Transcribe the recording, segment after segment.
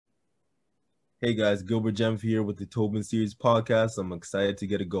Hey guys, Gilbert Gyamfi here with the Toben series podcast. I'm excited to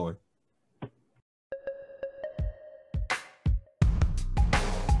get it going.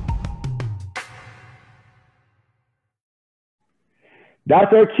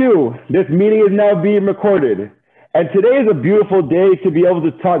 That's our cue. This meeting is now being recorded. And today is a beautiful day to be able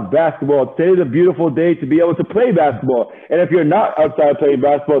to talk basketball. Today is a beautiful day to be able to play basketball. And if you're not outside playing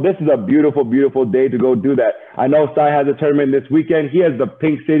basketball, this is a beautiful, beautiful day to go do that. I know Sai has a tournament this weekend. He has the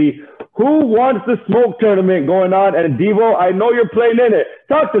Pink City Who Wants the Smoke tournament going on. And Devo, I know you're playing in it.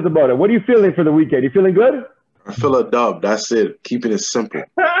 Talk to us about it. What are you feeling for the weekend? You feeling good? I feel a dub. That's it. Keeping it simple.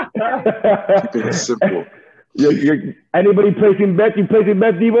 Keeping it simple. Anybody placing bets? You placing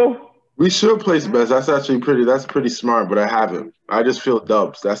bets, Devo? We should place bets. That's pretty smart, but I haven't. I just feel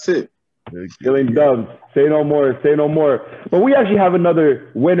dubs. That's it. Feeling dubs. Say no more. Say no more. But we actually have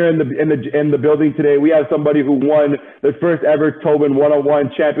another winner in the building today. We have somebody who won the first ever Toben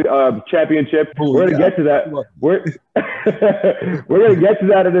one-on-one championship. We're gonna get to that. We're gonna get to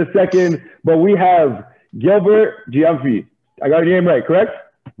that in a second. But we have Gilbert Gyamfi. I got your name right, correct?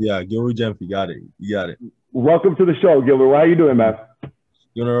 Yeah, Gilbert Gyamfi. Got it. You got it. Welcome to the show, Gilbert. How are you doing, man?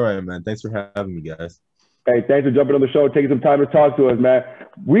 Doing all right, man. Thanks for having me, guys. Hey, thanks for jumping on the show, taking some time to talk to us, man.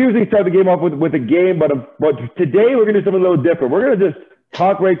 We usually start the game off with a game, but today we're going to do something a little different. We're going to just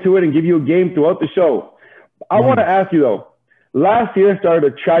talk right to it and give you a game throughout the show. I want to ask you, though, last year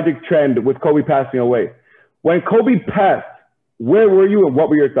started a tragic trend with Kobe passing away. When Kobe passed, where were you and what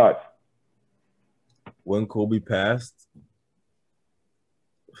were your thoughts? When Kobe passed,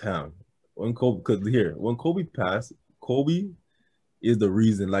 when Kobe passed, Kobe is the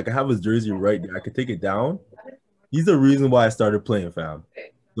reason. Like, I have his jersey right there. I could take it down. He's the reason why I started playing, fam.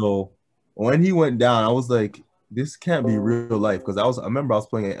 So when he went down, I was like, this can't be real life. Because I remember I was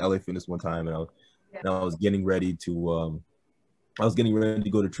playing at LA Fitness one time, and I was getting ready to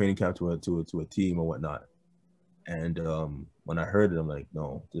go to training camp to a team or whatnot. And when I heard it, I'm like,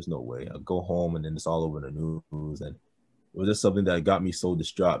 no, there's no way. I'll go home, and then it's all over the news. And it was just something that got me so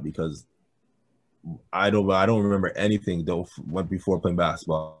distraught because I don't remember anything though went before playing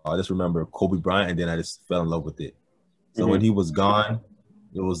basketball. I just remember Kobe Bryant, and then I just fell in love with it. So when he was gone,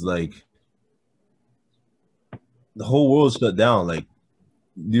 it was like the whole world shut down. Like,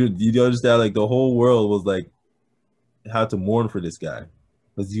 you understand? Like, the whole world was like had to mourn for this guy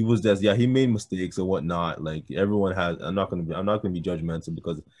because he was just he made mistakes and whatnot. Like, everyone has. I'm not gonna be judgmental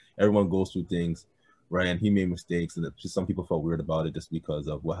because everyone goes through things. Right, and he made mistakes, and some people felt weird about it just because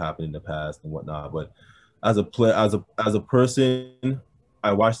of what happened in the past and whatnot. But as a player, as a person,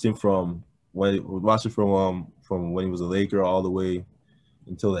 I watched him from when he was a Laker all the way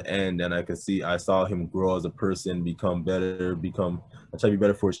until the end, and I saw him grow as a person, become better, I try to be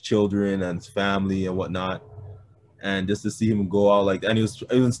better for his children and his family and whatnot. And just to see him go out and he was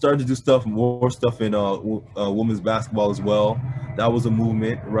even starting to do more stuff in women's basketball as well. That was a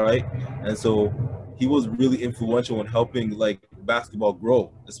movement, right? And so he was really influential in helping basketball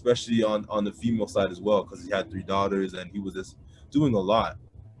grow, especially on the female side as well, because he had 3 daughters and he was just doing a lot.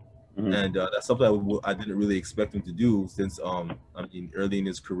 And that's something I didn't really expect him to do since early in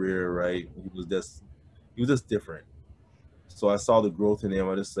his career, right? He was just different. So I saw the growth in him.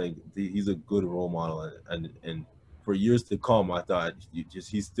 I just he's a good role model, and for years to come, I thought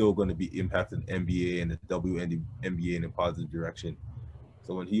he's still going to be impacting the NBA and the WNBA in a positive direction.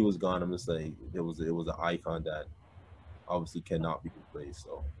 So when he was gone, I'm just like, it was an icon that obviously cannot be replaced.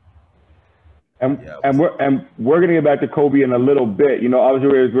 So, we're gonna get back to Kobe in a little bit. You know, obviously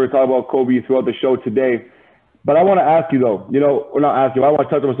we're talking about Kobe throughout the show today. But I want to ask you though, or not ask you. I want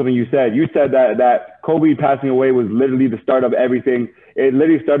to touch on something you said. You said that Kobe passing away was literally the start of everything. It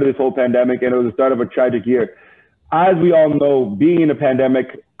literally started this whole pandemic, and it was the start of a tragic year. As we all know, being in a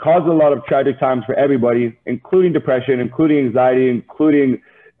pandemic caused a lot of tragic times for everybody, including depression, including anxiety, including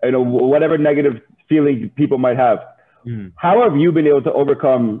whatever negative feelings people might have. How have you been able to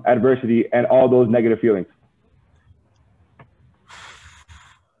overcome adversity and all those negative feelings?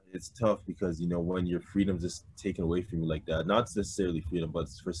 It's tough because when your freedom's just taken away from you like that, not necessarily freedom, but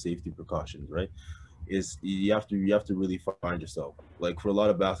it's for safety precautions, right? You have to really find yourself. Like, for a lot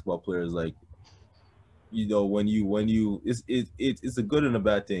of basketball players, when you it's a good and a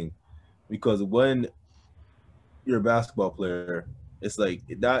bad thing, because when you're a basketball player, it's like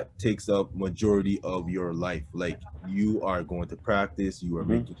that takes up majority of your life. Like, you are going to practice, you are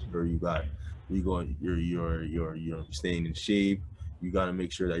making sure you're staying in shape. You got to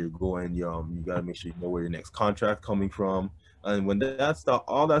make sure that you're going. You got to make sure you know where your next contract coming from. And when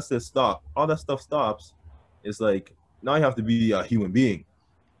all that stuff stops, it's like now you have to be a human being.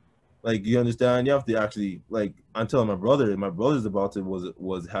 Like, you understand? You have to actually, like, I'm telling my brother's about to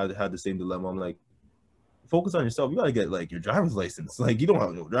had the same dilemma. I'm like, focus on yourself. You gotta get like your driver's license. Like, you don't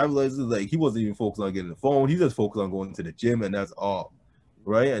have no driver's license. Like, he wasn't even focused on getting the phone. He just focused on going to the gym, and that's all,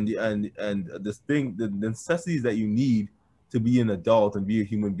 right? And this thing, the necessities that you need to be an adult and be a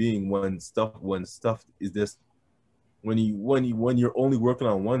human being when stuff is this when you're only working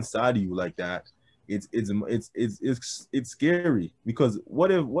on one side of you like that, it's scary because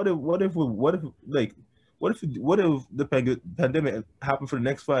what if the pandemic happened for the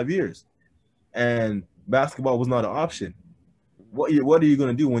next 5 years and basketball was not an option? What are you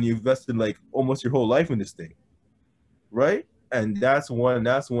gonna do when you invested like almost your whole life in this thing, right? And that's when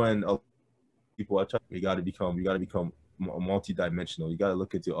people are trying. You got to become multi-dimensional. You got to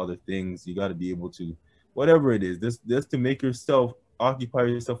look into other things. You got to be able to whatever it is. This to make yourself occupy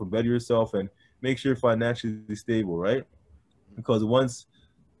yourself and better yourself and make sure you're financially stable, right? Because a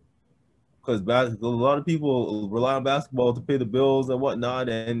lot of people rely on basketball to pay the bills and whatnot,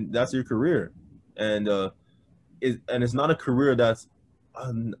 and that's your career. And it's not a career that's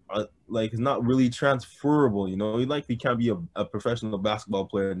like it's not really transferable. You likely can't be a professional basketball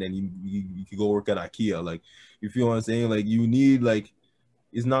player and then you could go work at IKEA. Like, you feel what I'm saying? Like, you need like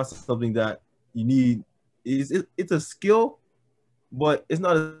it's not something that you need. It's a skill, but it's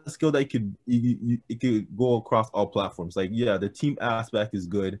not a skill that it could go across all platforms. Like, yeah, the team aspect is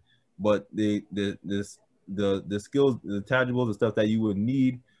good, but the skills, the tangibles, the stuff that you would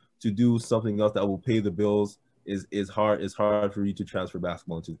need to do something else that will pay the bills is hard for you to transfer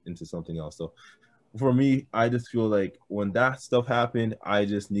basketball into something else. So for me, I just feel like when that stuff happened, I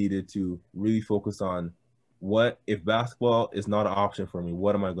just needed to really focus on what if basketball is not an option for me,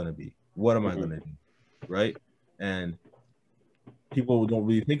 what am I going to be? What am I going to do? Right? And people don't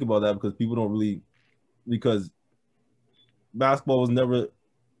really think about that because basketball was never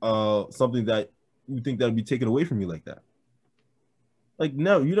something that you think that would be taken away from you like that. Like,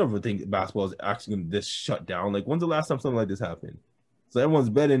 no, you never think basketball is actually going to just shut down. Like, when's the last time something like this happened? So everyone's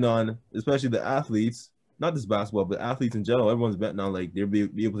betting on, especially the athletes, not just basketball, but athletes in general. Everyone's betting on like they'll be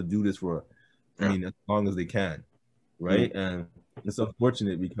able to do this for, as long as they can, right? And it's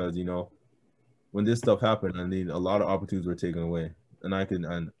unfortunate because when this stuff happened, a lot of opportunities were taken away, and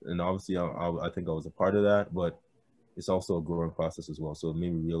obviously I think I was a part of that, but it's also a growing process as well. So it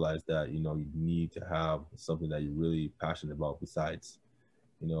made me realize that you need to have something that you're really passionate about besides,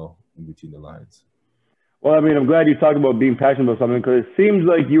 in between the lines. Well, I mean, I'm glad you talked about being passionate about something because it seems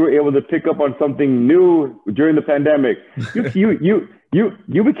like you were able to pick up on something new during the pandemic.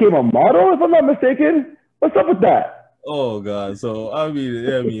 You became a model, if I'm not mistaken. What's up with that? Oh God! So I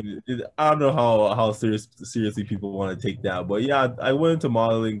don't know how seriously people want to take that, but yeah, I went into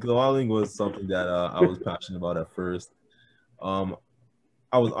modeling. Modeling was something that I was passionate about at first.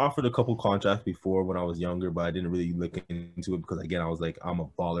 I was offered a couple contracts before when I was younger, but I didn't really look into it because again, I was like, I'm a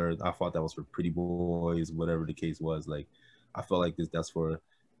baller. I thought that was for pretty boys, whatever the case was. Like, I felt like that's for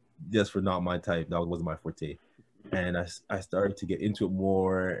not my type. That wasn't my forte, and I started to get into it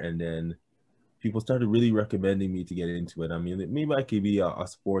more, and then people started really recommending me to get into it. I mean, maybe I could be a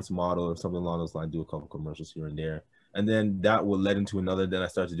sports model or something along those lines, do a couple commercials here and there. And then that would lead into another. Then I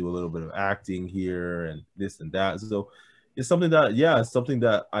started to do a little bit of acting here and this and that. So it's something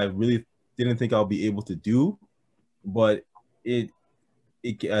that I really didn't think I'll be able to do, but I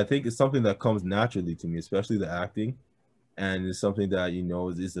think it's something that comes naturally to me, especially the acting. And it's something that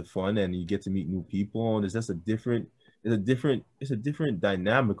is a fun, and you get to meet new people, and it's just a different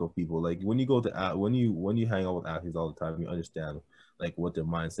dynamic of people. Like, when you go to when you hang out with athletes all the time, you understand like what their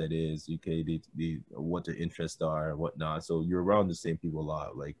mindset is, okay, what their interests are and whatnot. So you're around the same people a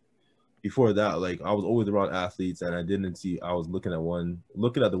lot. Like, before that, like, I was always around athletes, and I was looking at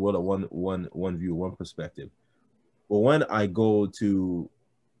the world at one view, one perspective. But when I go to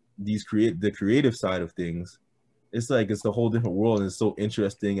the creative side of things, it's like it's a whole different world, and it's so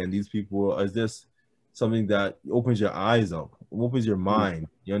interesting. And these people are just something that opens your eyes up, opens your mind.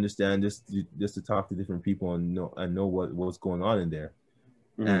 You understand, just to talk to different people and know what's going on in there.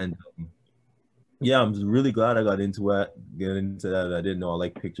 And yeah, I'm really glad I got into that. I didn't know I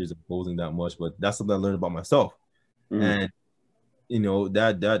like pictures and posing that much, but that's something I learned about myself. And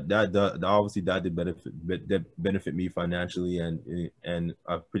that obviously that did benefit me financially, and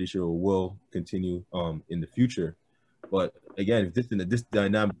I'm pretty sure it will continue in the future. But again, if this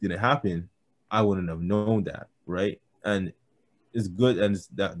dynamic didn't happen, I wouldn't have known that, right? And it's good, and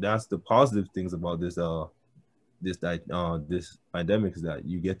that's the positive things about this pandemic, is that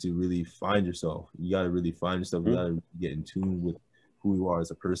you get to really find yourself. You got to really find yourself. You got to get in tune with who you are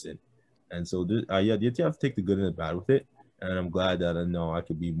as a person. And so, you have to take the good and the bad with it. And I'm glad that I know I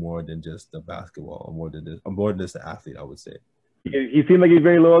could be more than just a basketball, I'm more than just an athlete, I would say. He seemed like he's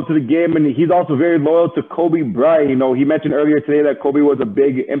very loyal to the game, and he's also very loyal to Kobe Bryant. You know, he mentioned earlier today that Kobe was a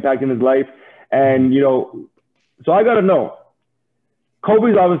big impact in his life. And, you know, so I got to know,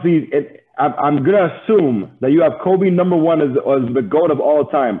 Kobe's obviously, I'm going to assume that you have Kobe number one as the GOAT of all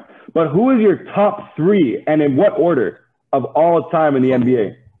time. But who is your top three, and in what order, of all time in the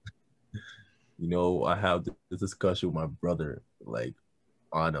NBA? You know, I have this discussion with my brother, like,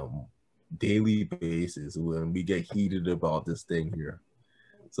 on a daily basis when we get heated about this thing here.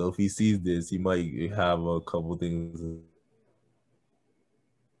 So if he sees this, he might have a couple things to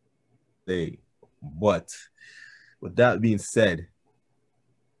say. But with that being said,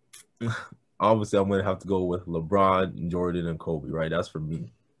 obviously I'm gonna have to go with LeBron, Jordan, and Kobe, right? That's for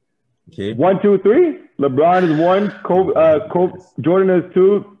me. Okay. 1, 2, 3. LeBron is 1. Kobe, Jordan is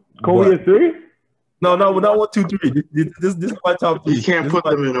 2. Kobe is 3. No, not 1, 2, 3. This is my top 3. You can't put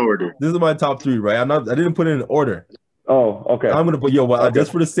them in order. This is my top 3, right? I didn't put it in order. Oh, okay. I'm gonna put okay.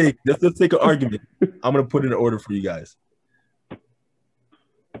 Just for the sake of argument, I'm gonna put it in order for you guys.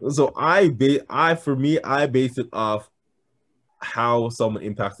 So I base it off how someone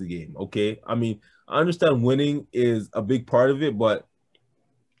impacts the game. Okay, I mean, I understand winning is a big part of it, but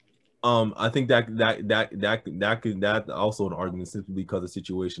I think that also an argument simply because of the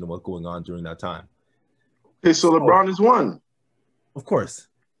situation and what's going on during that time. Okay, so LeBron is 1. Of course,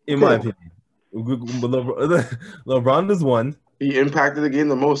 in my opinion. LeBron is 1. He impacted the game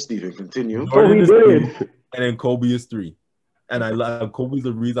the most, Stephen. Continue. Jordan is 2, and then Kobe is 3. And I love Kobe's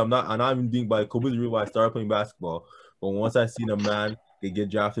the reason I'm not even being by Kobe's the reason why I started playing basketball. But once I seen a man get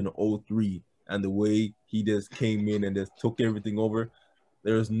drafted in 2003 and the way he just came in and just took everything over,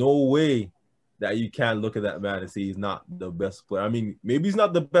 there's no way that you can't look at that man and say he's not the best player. I mean, maybe he's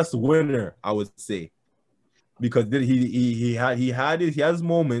not the best winner, I would say, because he had his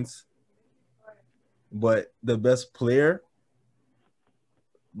moments. But the best player,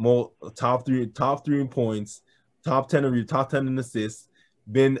 top three in points, top 10 in assists,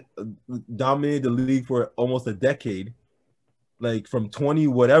 been dominated the league for almost a decade, like from 20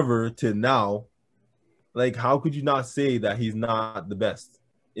 whatever to now. Like, how could you not say that he's not the best?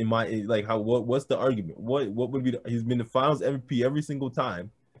 What's the argument? What would be he's been the finals MVP every single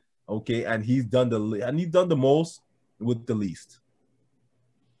time, okay, and he's done the most with the least.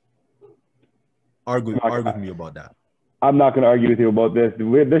 Argue with me about that. I'm not going to argue with you about this.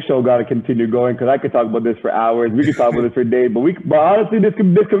 This show got to continue going because I could talk about this for hours. We could talk about this for days. But honestly, this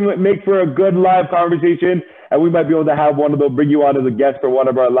can make for a good live conversation, and we might be able to have one of those, bring you on as a guest for one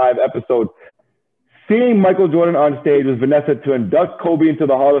of our live episodes. Seeing Michael Jordan on stage with Vanessa to induct Kobe into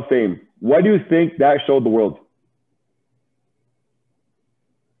the Hall of Fame, what do you think that showed the world?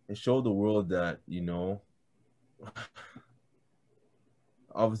 It showed the world that,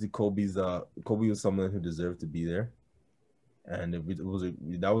 obviously Kobe was someone who deserved to be there, and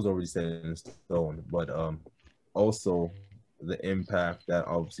that was already set in stone. But also the impact that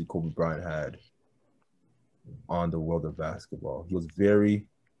obviously Kobe Bryant had on the world of basketball. He was very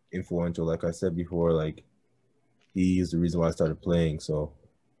influential. Like I said before, like he is the reason why I started playing. So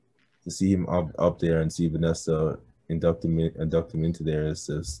to see him up there and see Vanessa induct him into there is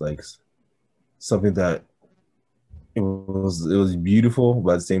just like something that it was beautiful,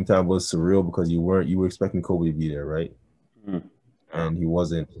 but at the same time it was surreal because you were expecting Kobe to be there, right? Mm-hmm. And he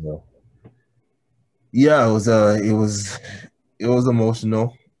wasn't. Yeah, it was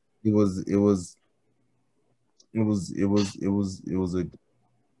emotional. It was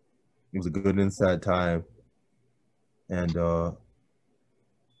a good inside time, and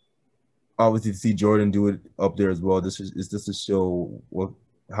obviously to see Jordan do it up there as well. This is just to show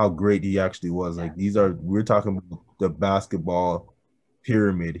how great he actually was. Like we're talking about the basketball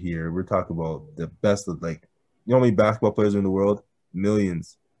pyramid here. We're talking about the best of, like, you know how many basketball players are in the world?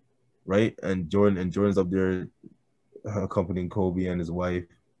 Millions, right? And Jordan's up there accompanying Kobe and his wife.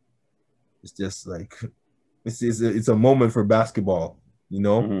 It's just like it's a moment for basketball,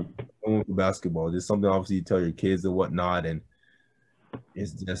 Mm-hmm. A moment for basketball. There's something obviously you tell your kids and whatnot, and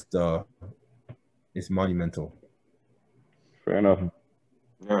it's just it's monumental. Fair enough.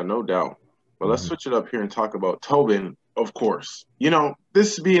 Yeah, no doubt. But let's switch it up here and talk about Toben, of course.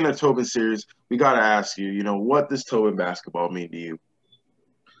 This being a Toben series, we got to ask you, what does Toben basketball mean to you?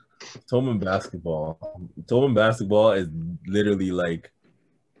 Toben basketball is literally like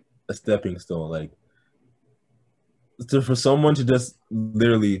a stepping stone. Like, for someone to just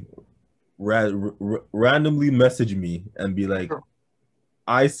literally randomly message me and be like,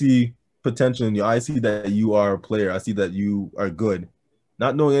 I see potential in you. I see that you are a player. I see that you are good.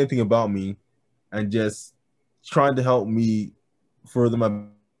 Not knowing anything about me, and just trying to help me further my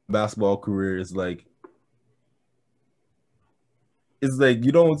basketball career is like, it's like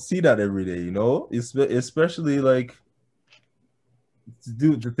you don't see that every day, you know. Especially like to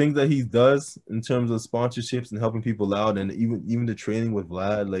do the things that he does in terms of sponsorships and helping people out, and even the training with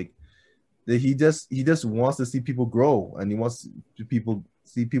Vlad, like that he just wants to see people grow, and he wants to people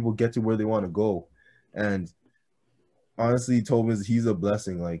see people get to where they want to go. And honestly, Toben, he's a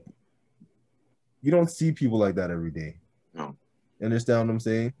blessing. Like you don't see people like that every day. No. You understand what I'm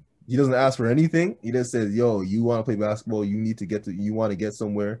saying? He doesn't ask for anything. He just says, "Yo, you want to play basketball? You want to get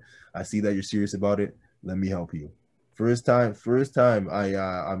somewhere. I see that you're serious about it. Let me help you." First time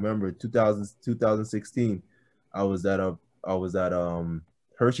I remember 2016, I was at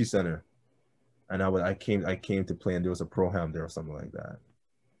Hershey Center, and I came to play, and there was a pro-am there or something like that,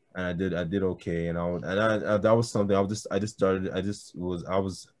 and I did okay, and I that was something I was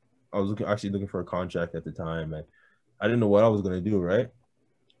actually looking for a contract at the time, and I didn't know what I was gonna do, right?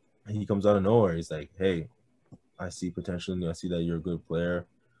 And he comes out of nowhere. He's like, "Hey, I see potential in you. I see that you're a good player.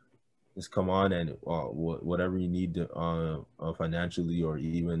 Just come on, and whatever you need to, financially or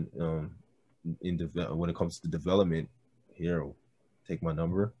even when it comes to development, here, take my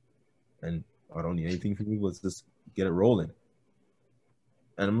number, and I don't need anything from you. Let's just get it rolling."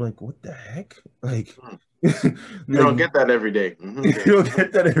 And I'm like, "What the heck?" Like, you don't get that every day. Mm-hmm. You don't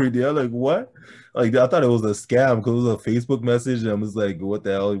get that every day. I'm like, what? Like, I thought it was a scam because it was a Facebook message, and I was like, what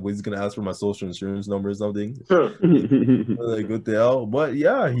the hell? He's gonna ask for my social insurance number or something? Like, what the hell? But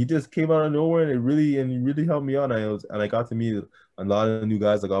yeah, he just came out of nowhere, and he really helped me out. And I got to meet a lot of new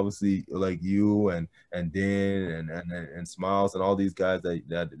guys, like obviously like you and Din and Smiles and all these guys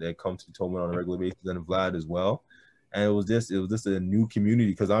that come to Toben on a regular basis, and Vlad as well. And it was just a new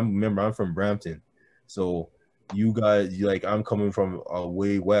community because I'm from Brampton. So you guys, I'm coming from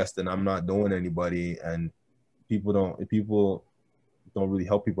way west, and I'm not knowing anybody, and people don't really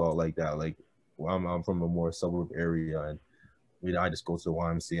help people out like that. Like, I'm from a more suburb area, and I just go to the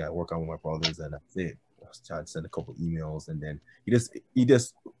YMCA, I work out with my brothers, and that's it. I was trying to send a couple emails, and then he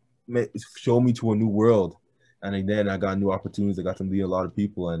just showed me to a new world, and then I got new opportunities. I got to meet a lot of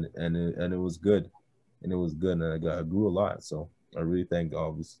people, and it was good, and I grew a lot. So I really thank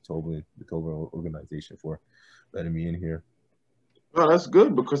obviously the Toben organization for letting me in here. No, that's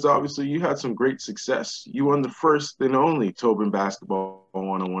good because obviously you had some great success. You won the first and only Toben basketball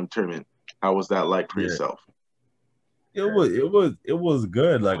one-on-one tournament. How was that like for yourself? It was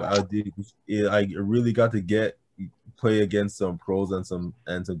good. Like I really got to play against some pros and some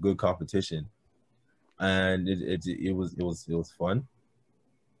good competition, and it was fun.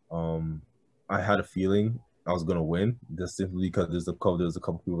 I had a feeling I was gonna win just simply because there's a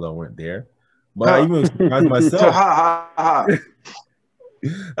couple people that weren't there. But I even surprised myself.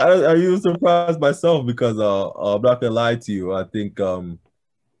 I even surprised myself because I'm not gonna lie to you. I think when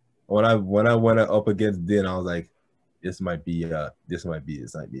I went up against Din, I was like, this might be a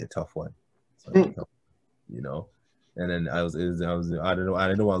tough one. You know. And then I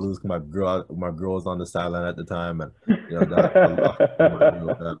didn't know I lose because my girl was on the sideline at the time, and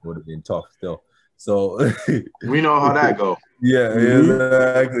that would have been tough still. So we know how that go. Yeah,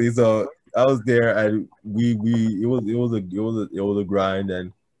 exactly. So I was there, and it was a grind,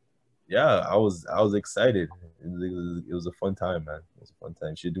 and yeah, I was excited. It was a fun time, man. It was a fun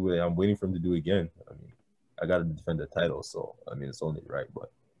time. Should do it. I'm waiting for him to do it again. I mean, I got to defend the title, so I mean, it's only right.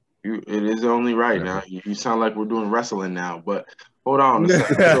 But it is only right now. You sound like we're doing wrestling now. But hold on a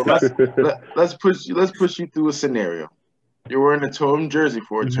second. So let's push you through a scenario. You're wearing a Toben jersey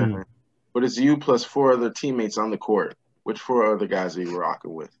for a tournament, but it's you plus 4 other teammates on the court. Which 4 other guys are you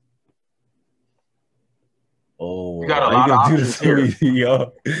rocking with? Oh, you got a lot of options here.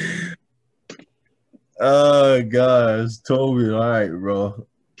 Yo. Oh gosh, Toben, all right, bro.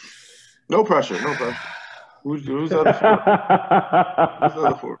 No pressure. Who's other 4? Who's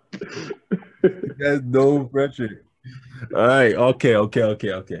other 4? There's no pressure. All right, okay.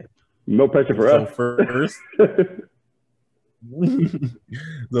 No pressure for us.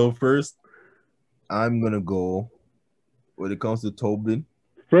 First, I'm gonna go when it comes to Toben.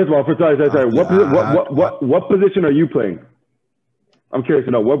 First of all, sorry. What position are you playing? I'm curious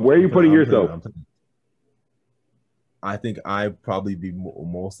to know. Where are you putting yourself? I think I'd probably be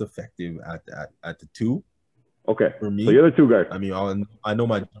most effective at the 2. Okay. For me, so you're the 2 guy. I mean, I know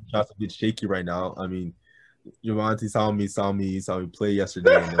my jump shots are a bit shaky right now. I mean, Gyamfi saw me play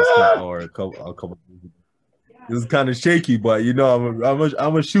yesterday, and or a couple. It was kind of shaky, but you know,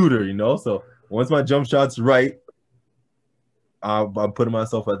 I'm a shooter, you know. So once my jump shot's right, I'm putting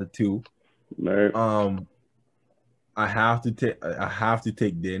myself at the 2. Right. I have to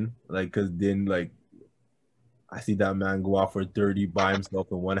take Din, like, because Din, like, I see that man go out for 30 by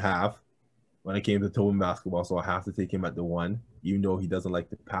himself in one half when it came to Toben basketball, so I have to take him at the one, even though he doesn't like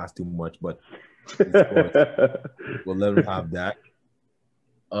to pass too much, but we'll let him have that.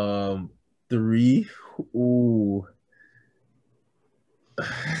 3. Ooh.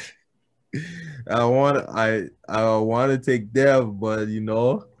 I want to take Dev, but I'm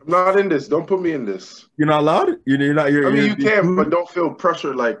not in this. Don't put me in this. You're not allowed. You're not. I mean, you can, but don't feel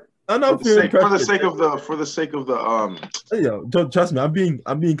pressure. Like I'm not feeling pressure. For the sake of the Trust me,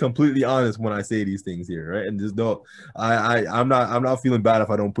 I'm being completely honest when I say these things here, right? And just don't. I'm not feeling bad if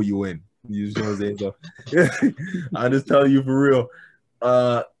I don't put you in. You know what I'm saying? So I'm just telling you for real.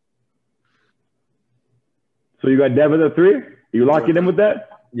 So you got Dev at the 3? You locking in with that?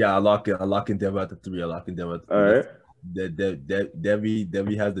 Yeah, I lock in Dev at the 3. All right.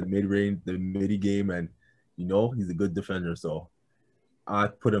 Devi has the mid-range, the midi game, and he's a good defender. So I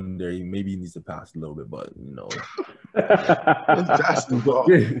put him there. Maybe he needs to pass a little bit, but that's the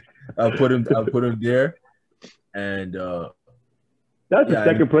ball. I put him there, and that's the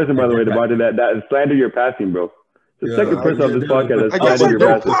second person, by the way, that slander your passing, bro. The second person on this podcast that's slander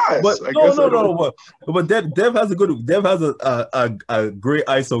your passing. But Dev has a great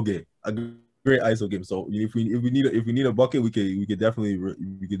ISO game. Great ISO game. So if we need a bucket, we could definitely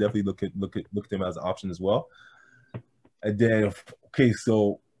look at him as an option as well. And then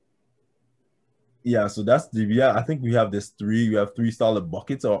so that's I think we have we have 3 solid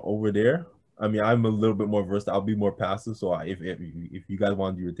buckets over there. I mean, I'm a little bit more versatile. I'll be more passive. So if you guys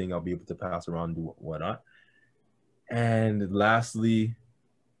want to do your thing, I'll be able to pass around and do whatnot. And lastly,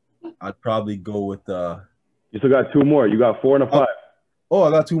 I'd probably go with You still got 2 more. You got 4 and a 5. Oh,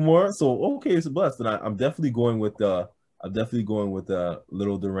 I got 2 more. So okay, it's a blessed. And I'm definitely going with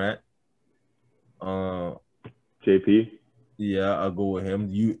Little Durant. JP. Yeah, I'll go with him.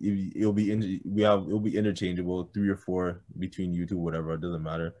 It'll be interchangeable, 3 or 4 between you two, whatever. It doesn't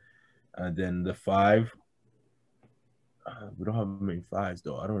matter. And then the 5. We don't have many 5s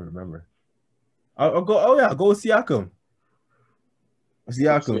though. I don't remember. I'll go. Oh yeah, I'll go with Siakam.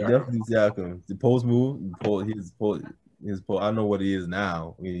 Definitely Siakam. The post move, his post. I don't know what he is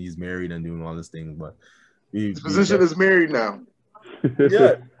now. I mean, he's married and doing all this thing, but his position is married now.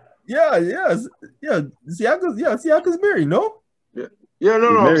 Yeah. Siakam's married. No. No.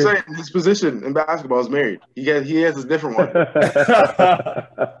 I'm saying his position in basketball is married. He has a different one.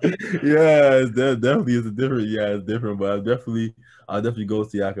 Definitely is a different. Yeah, it's different. But I'll definitely go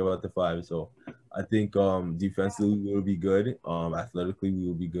Siakam at the 5. So I think defensively we will be good. Athletically we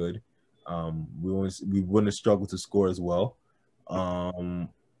will be good. We wouldn't struggle to score as well. I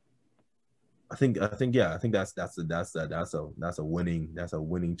think that's a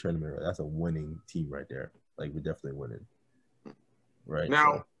winning tournament. That's a winning team right there. Like, we're definitely winning. Right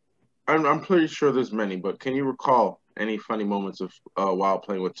now, so. I'm pretty sure there's many, but can you recall any funny moments of while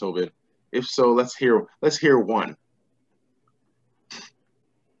playing with Toben? If so, let's hear one.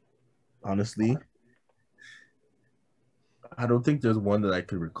 Honestly, I don't think there's one that I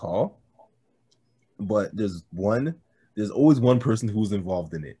could recall, but there's always one person who's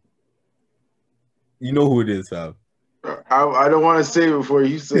involved in it. You know who it is, fam. I don't want to say it before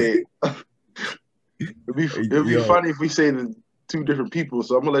you say it. It'd be funny if we say the 2 different people,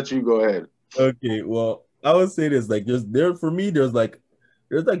 so I'm gonna let you go ahead. Okay, well, I would say this, like, there's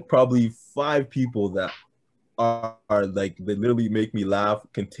probably 5 people that are like, they literally make me laugh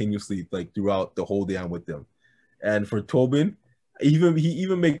continuously, like, throughout the whole day I'm with them. And for Toben, he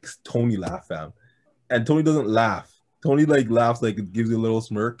even makes Tony laugh, fam. And Tony doesn't laugh. Tony laughs, like, gives you a little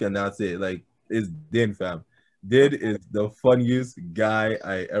smirk, and that's it. Like, it's Din, fam. Din is the funniest guy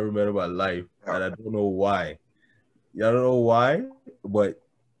I ever met in my life, and I don't know why. I don't know why, but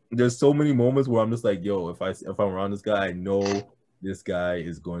there's so many moments where I'm just like, yo, if I'm around this guy, I know this guy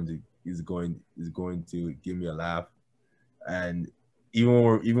is going to give me a laugh. And even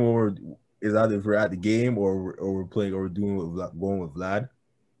when we're either if we're at the game or we're playing or we're going with Vlad,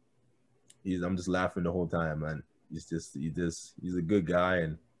 I'm just laughing the whole time, man. He's a good guy.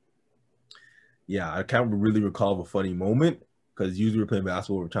 And yeah, I can't really recall a funny moment because usually we're playing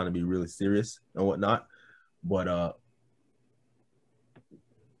basketball, we're trying to be really serious and whatnot. But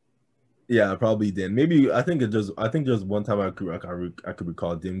yeah, probably did. Maybe I think there's one time I could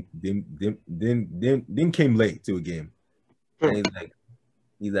recall Dim came late to a game, and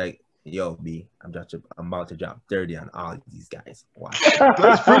he's like, yo, B, I'm about to drop 30 on all these guys. Watch.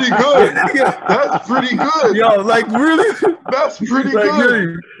 That's pretty good. That's pretty good. Yo, like, really? That's pretty good.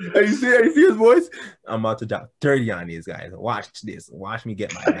 Really. And you see his voice? I'm about to drop 30 on these guys. Watch this. Watch me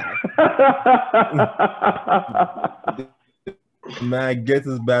get my bag. Man gets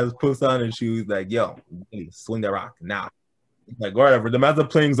his bag, puts on his shoes, like, yo, okay, swing the rock now. Like whatever. The man's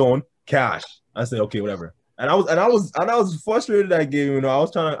playing zone, cash. I said, okay, whatever. And I was frustrated that game. You know, I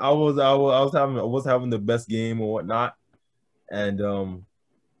was having the best game or whatnot, and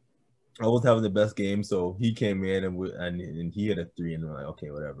I was having the best game. So he came in and he hit a three, and I'm like,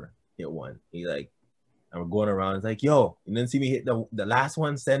 okay, whatever. Hit one. He like, and we're going around. It's like, yo, you didn't see me hit the last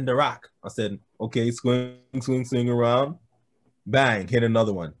one. Send the rock. I said, okay, swing around, bang, hit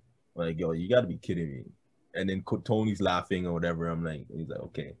another one. I'm like, yo, you got to be kidding me. And then Tony's laughing or whatever. I'm like, he's like,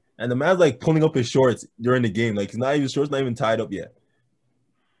 okay. And the man's like pulling up his shorts during the game. Like his shorts not even tied up yet.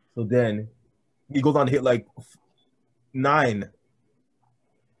 So then he goes on to hit like 9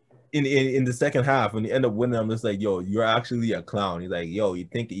 in the second half. When he end up winning, I'm just like, yo, you're actually a clown. He's like, yo, you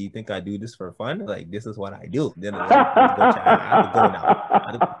think I do this for fun? Like, this is what I do. Then I have to go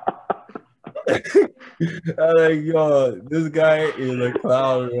now. I'm like, yo, this guy is a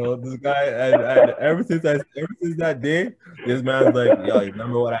clown, bro. This guy, and ever since that day, this man's like, yo, you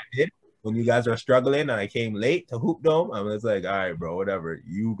remember what I did when you guys were struggling and I came late to Hoop Dome? I'm just like, all right, bro, whatever.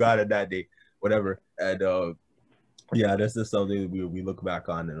 You got it that day, whatever. And yeah, that's just something we look back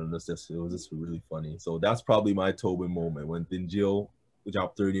on, and it was just really funny. So that's probably my Toben moment when Jill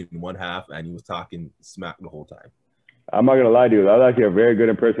dropped 30 in one half and he was talking smack the whole time. I'm not gonna lie to you. That was actually a very good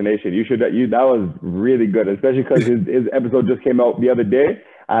impersonation. That was really good, especially because his episode just came out the other day.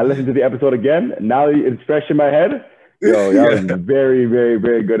 I listened to the episode again. Now it's fresh in my head. Yo, that was very, very,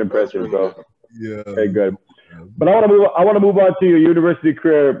 very good impression, bro. Yeah, very good. But I want to move on to your university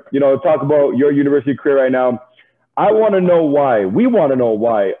career. You know, talk about your university career right now. I want to know why. We want to know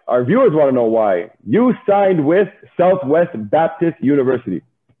why. Our viewers want to know why you signed with Southwest Baptist University.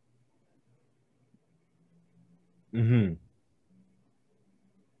 Mm-hmm.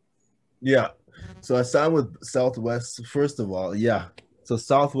 Yeah. So I signed with Southwest. First of all, yeah. So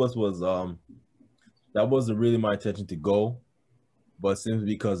Southwest was that wasn't really my intention to go, but simply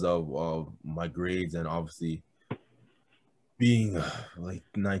because of my grades and obviously being like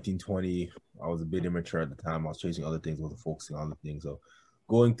 19, 20, I was a bit immature at the time. I was chasing other things, wasn't focusing on other things. So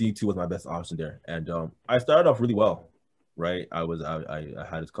going D2 was my best option there. And I started off really well, right? I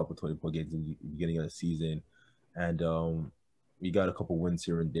had a couple 20-point games in the beginning of the season. And we got a couple wins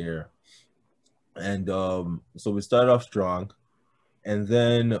here and there, and so we started off strong, and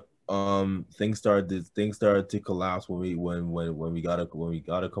then things started to collapse when we got a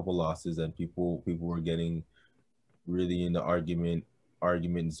couple losses, and people were getting really in the argument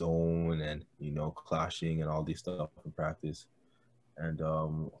zone, and clashing and all these stuff in practice, and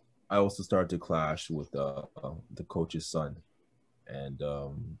I also started to clash with the coach's son, and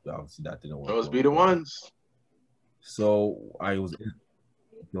obviously that didn't work. Those be the ones. So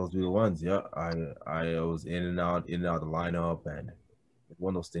those were the ones. Yeah, I was in and out of the lineup, and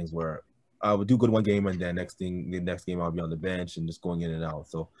one of those things where I would do good one game, and then the next game I'll be on the bench and just going in and out.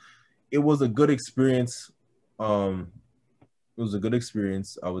 So it was a good experience. It was a good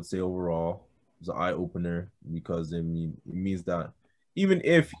experience, I would say overall. It was an eye opener because it means that even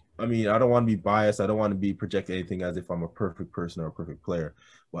if I don't want to be biased, I don't want to be project anything as if I'm a perfect person or a perfect player,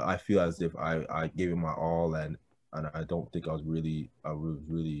 but I feel as if I gave it my all, and I don't think I was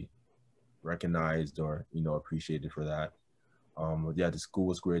really recognized or appreciated for that. Yeah, the school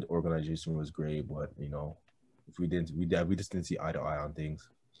was great, the organization was great, but if we just didn't see eye to eye on things.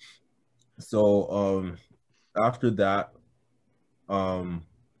 So after that, I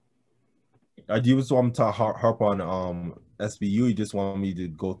do just want to harp on SBU. You just want me to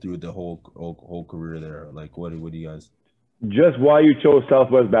go through the whole career there. Like, what do you guys? Just why you chose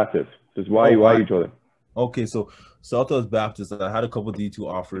Southwest Baptist. Just why you chose it. Okay, so Southwest Baptist, I had a couple D2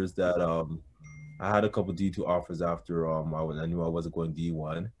 offers that after I knew I wasn't going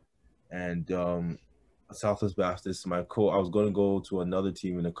D1, and Southwest Baptist, I was going to go to another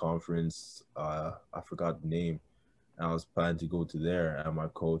team in the conference. I forgot the name, and I was planning to go to there, and my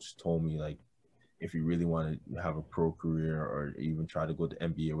coach told me, like, if you really want to have a pro career or even try to go to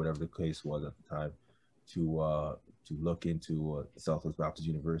NBA or whatever the case was at the time, to look into Southwest Baptist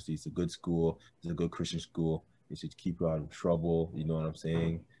University. It's a good school. It's a good Christian school. It should keep you out of trouble, you know what I'm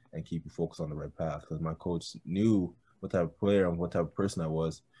saying, and keep you focused on the right path. Because my coach knew what type of player and what type of person I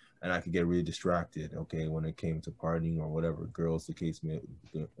was, and I could get really distracted, okay, when it came to partying or whatever girls the case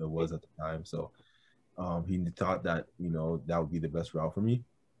it was at the time. So he thought that that would be the best route for me.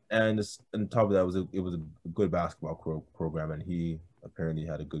 And on top of that, it was a good basketball program, and he apparently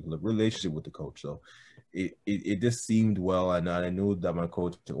had a good relationship with the coach. So it just seemed well, and I knew that my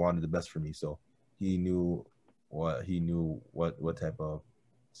coach wanted the best for me. So he knew what type of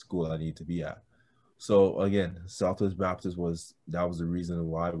school I needed to be at. So again, Southwest Baptist was the reason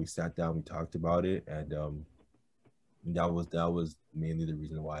why we sat down, we talked about it, and that was mainly the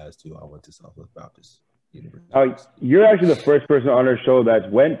reason why I went to Southwest Baptist University. You're actually the first person on our show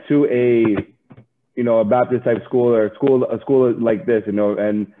that went to a Baptist type school or a school like this,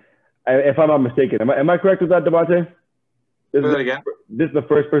 and if I'm not mistaken, am I correct with that, Devontae? Say that again. This is the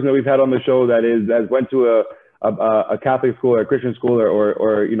first person that we've had on the show that went to a Catholic school or a Christian school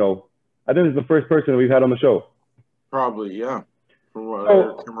or I think this is the first person that we've had on the show. Probably, yeah. From what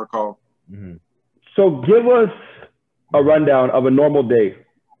I can recall. Mm-hmm. So give us a rundown of a normal day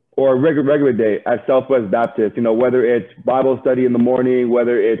or a regular day at Southwest Baptist. Whether it's Bible study in the morning,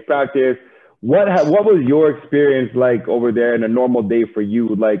 whether it's practice. What was your experience like over there in a normal day for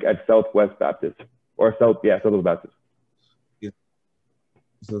you, like at Southwest Baptist or Southwest Baptist?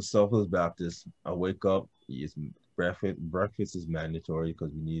 So Southwest Baptist, I wake up. Breakfast is mandatory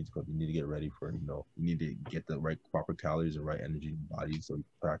because we need to get ready for we need to get the right proper calories and right energy in the body. So we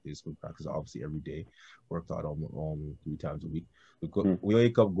practice obviously every day, worked out 3 times a week. We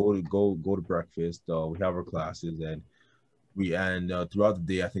wake up, go to breakfast. We have our classes and throughout the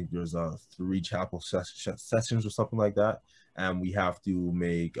day I think there's 3 chapel sessions or something like that, and we have to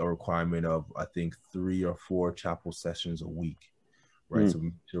make a requirement of I think 3 or 4 chapel sessions a week, right? So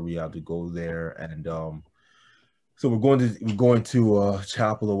make sure we have to go there and so we're going to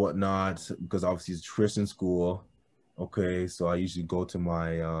chapel or whatnot because obviously it's Christian school. Okay, so I usually go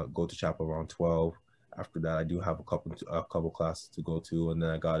to chapel around 12. After that, I do have a couple classes to go to, and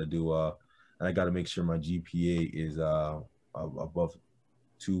then I gotta make sure my GPA is above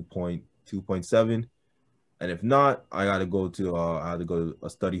 2.7, and if not, I had to go to a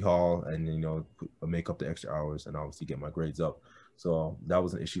study hall and make up the extra hours and obviously get my grades up. So that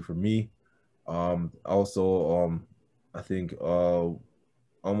was an issue for me. Also, I think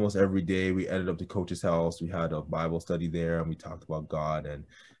almost every day we ended up the coach's house. We had a Bible study there, and we talked about God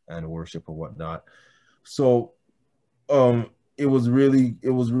and worship and whatnot. So, it was really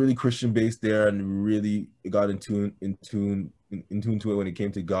Christian based there, and really got in tune to it when it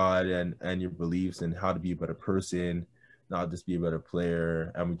came to God and your beliefs and how to be a better person, not just be a better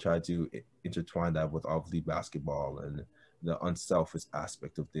player. And we tried to intertwine that with obviously basketball and the unselfish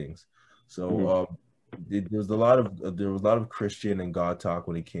aspect of things. So there was a lot of Christian and God talk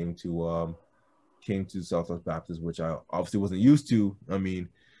when it came to Southwest Baptist, which I obviously wasn't used to. I mean,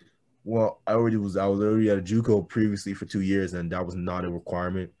 well, I was already at a JUCO previously for 2 years, and that was not a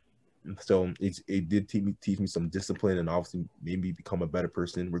requirement. So it did teach me some discipline and obviously made me become a better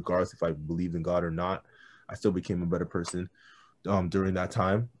person, regardless if I believed in God or not. I still became a better person during that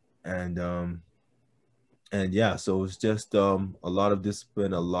time, and yeah, so it's just a lot of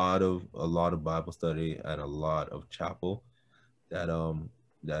discipline, a lot of Bible study, and a lot of chapel that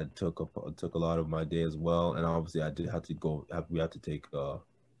took a lot of my day as well. And obviously, we had to take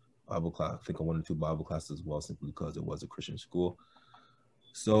Bible class. I think I 1 or 2 Bible classes as well, simply because it was a Christian school.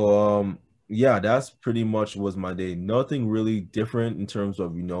 So yeah, that's pretty much was my day. Nothing really different in terms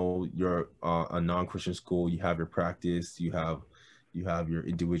of you're a non-Christian school. You have your practice. You have your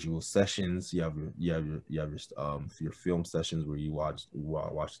individual sessions. You have your film sessions where you watch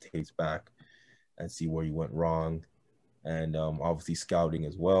the tapes back and see where you went wrong, and obviously scouting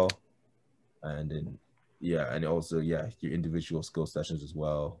as well, and then and also your individual skill sessions as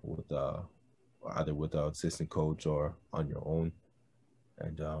well with either with an assistant coach or on your own,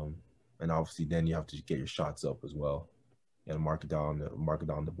 and obviously then you have to get your shots up as well. You gotta mark it down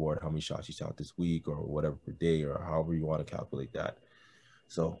the board how many shots you shot this week or whatever per day or however you want to calculate that.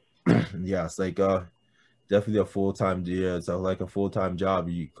 So yeah, it's like definitely a full-time it's like a full-time job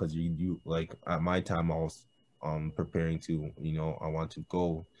because you like at my time I was preparing to I want to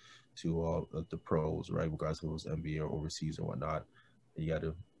go to the pros, right, regardless if it was NBA or overseas or whatnot. You got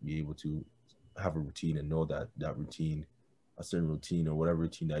to be able to have a routine and know that routine, a certain routine or whatever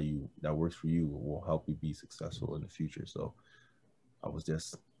routine that works for you will help you be successful in the future. So I was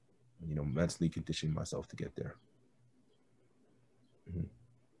just mentally conditioning myself to get there. Mm-hmm.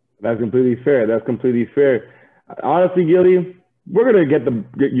 That's completely fair. Honestly, Gilly, we're gonna get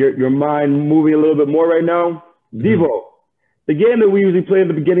your mind moving a little bit more right now. Mm-hmm. Devo, the game that we usually play in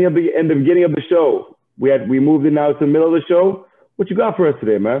the beginning of the show, we moved it now to the middle of the show. What you got for us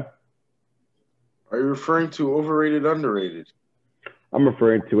today, man? Are you referring to overrated, underrated? I'm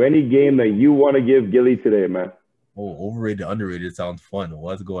referring to any game that you want to give Gilly today, man. Oh, overrated, underrated sounds fun.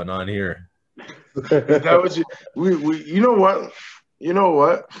 What's going on here? Is that what you know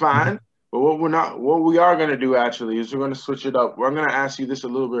what? Fine. But what we are gonna do actually is we're gonna switch it up. We're gonna ask you this a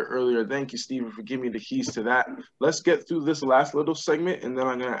little bit earlier. Thank you, Steven, for giving me the keys to that. Let's get through this last little segment, and then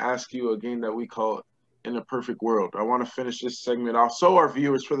I'm gonna ask you a game that we call in a perfect world. I want to finish this segment off so our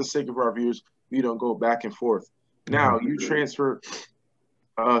viewers, for the sake of our viewers, we don't go back and forth. Now you transfer,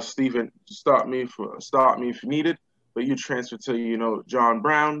 Stephen. Stop me if needed. But you transfer to John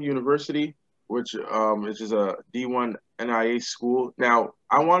Brown University, which is a D1 NIA school. Now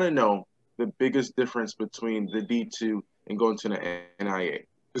I want to know the biggest difference between the D2 and going to the NIA,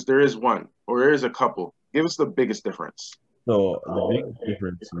 because there is one or there is a couple. Give us the biggest difference. So the biggest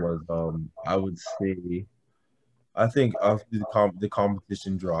difference was, I would say, I think after the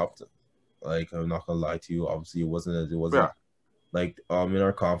competition dropped. Like, I'm not gonna lie to you. Obviously, it wasn't Yeah. like in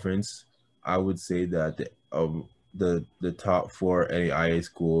our conference. I would say that the top four NAIA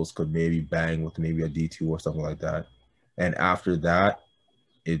schools could maybe bang with maybe a D2 or something like that. And after that,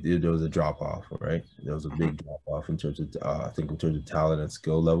 there was a drop off, right? There was a big drop off in terms of I think in terms of talent and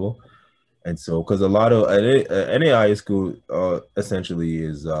skill level. And so, because a lot of NAIA school essentially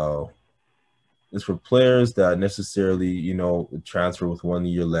is for players that necessarily transfer with 1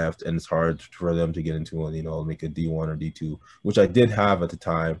 year left, and it's hard for them to get into one, make a D1 or D2, which I did have at the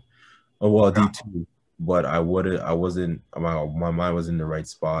time. Well, D2, but I wasn't, my mind was in the right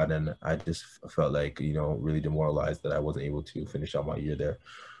spot, and I just felt like really demoralized that I wasn't able to finish out my year there.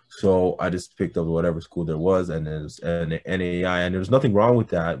 So I just picked up whatever school there was, and there's an NAI, and there's nothing wrong with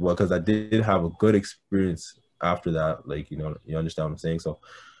that. Well, because I did have a good experience after that, like you understand what I'm saying. So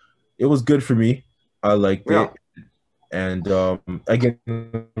it was good for me. I liked it, and again,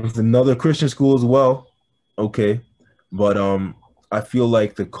 it's another Christian school as well. Okay, but I feel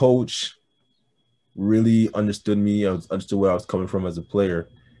like the coach really understood me. Understood where I was coming from as a player,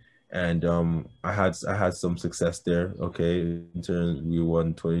 and I had some success there. Okay, in terms we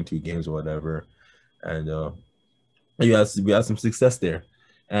won 22 games or whatever, and we had some success there,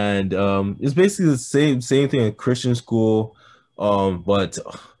 and it's basically the same thing at Christian school, but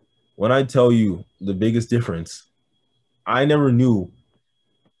when I tell you the biggest difference, I never knew.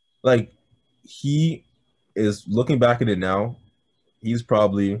 Like, he is looking back at it now, he's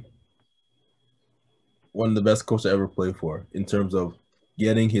probably one of the best coaches I ever played for in terms of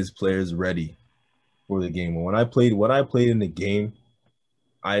getting his players ready for the game. When I played in the game,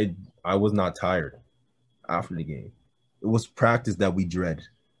 I was not tired after the game. It was practice that we dread.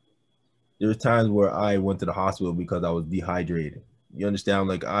 There were times where I went to the hospital because I was dehydrated. You understand?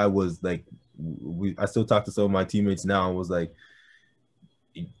 Like, I was like, I still talk to some of my teammates now and was like,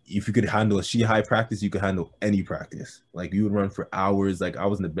 if you could handle a high practice, you could handle any practice. Like, you would run for hours. Like, I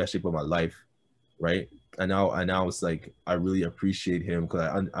was in the best shape of my life, right? And now it's like, I really appreciate him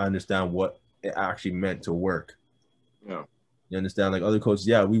because I understand what it actually meant to work. Yeah. You understand? Like, other coaches,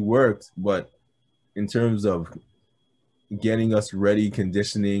 yeah, we worked, but in terms of getting us ready,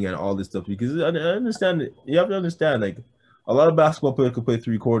 conditioning, and all this stuff, because I understand that you have to understand, like, a lot of basketball players could play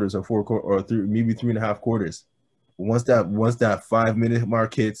 3 quarters or 4 quarters or maybe 3.5 quarters. Once that 5-minute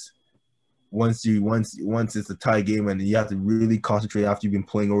mark hits, once it's a tie game and you have to really concentrate after you've been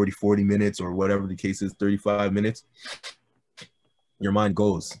playing already 40 minutes or whatever the case is, 35 minutes, your mind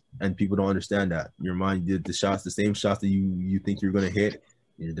goes, and people don't understand that. Your mind did the same shots that you think you're gonna hit,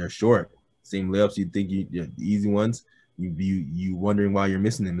 they're short. Same layups you think the easy ones, you wondering why you're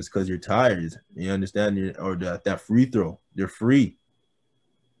missing them is because you're tired. You understand? Or that free throw, they're free.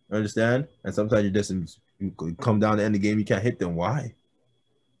 You understand? And sometimes you come down to the end of the game, you can't hit them. Why?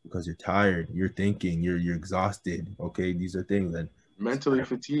 Because you're tired, you're thinking, you're exhausted. Okay, these are things, and mentally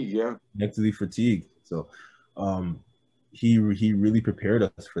fatigued. Yeah, mentally fatigued. So, he really prepared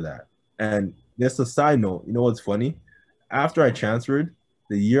us for that. And just a side note, you know what's funny? After I transferred,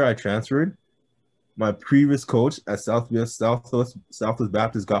 the year I transferred, my previous coach at Southwest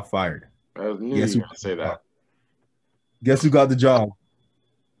Baptist got fired. I knew you were going to say that. Guess who got the job?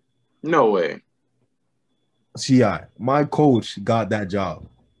 No way. My coach got that job.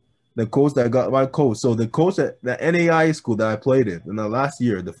 The coach that got my coach. So the coach at the NAIA school that I played in the last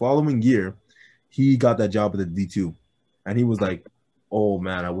year, the following year, he got that job at the D2. And he was like, oh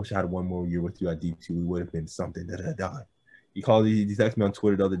man, I wish I had one more year with you at D2. We would have been something. He texted me on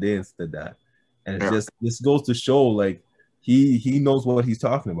Twitter the other day and said that. And it's this goes to show, like, he knows what he's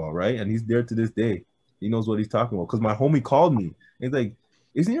talking about, right? And he's there to this day. He knows what he's talking about. Because my homie called me. He's like,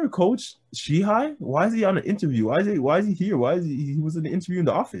 isn't your coach Shihai? Why is he on an interview? Why is he here? Why is he was in the interview in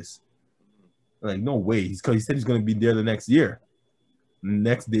the office? I'm like, no way. He said he's gonna be there the next year.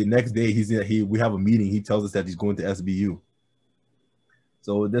 Next day we have a meeting. He tells us that he's going to SBU.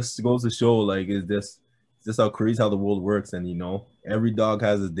 So this goes to show, like, is this how crazy how the world works, and every dog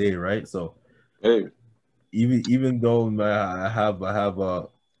has his day, right? So hey, even though I have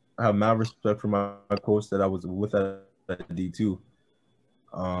mad respect for my coach that I was with at D2,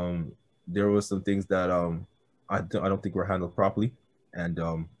 there was some things that I don't think were handled properly, and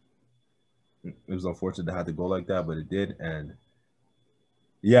it was unfortunate that it had to go like that, but it did. And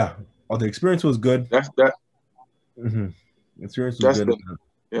yeah, the experience was good. That's that. Mm-hmm. The experience was That's good.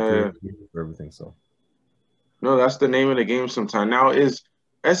 the yeah. For everything. So No, that's the name of the game. Sometime now is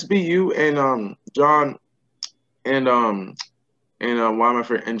SBU and John and why am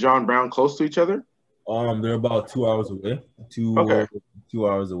I and John Brown close to each other? they're about 2 hours away. Okay. 2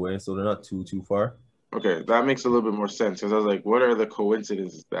 hours away, so they're not too far. Okay, that makes a little bit more sense because I was like, what are the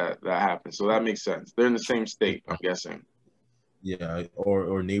coincidences that happen? So that makes sense. They're in the same state, I'm guessing. Yeah,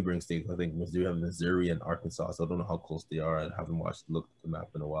 or neighboring states. I think we have Missouri and Arkansas. So I don't know how close they are. I haven't looked at the map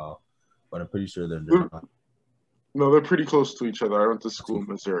in a while, but I'm pretty sure they're not. No, they're pretty close to each other. I went to school in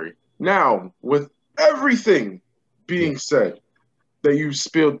Missouri. Now, with everything being said that you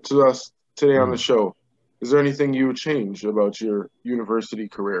spilled to us today on the show, is there anything you would change about your university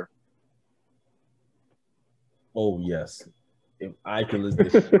career? Oh yes, if I could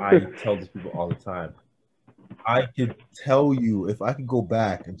listen, I tell these people all the time. I could tell you if I could go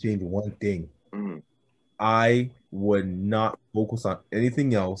back and change one thing, I would not focus on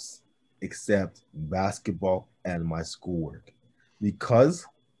anything else except basketball and my schoolwork, because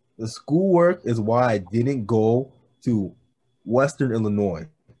the schoolwork is why I didn't go to Western Illinois,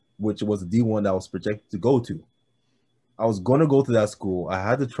 which was the D1 that I was projected to go to. I was going to go to that school. I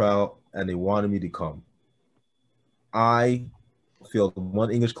had the trial and they wanted me to come. I failed one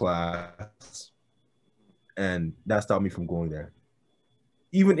English class and that stopped me from going there.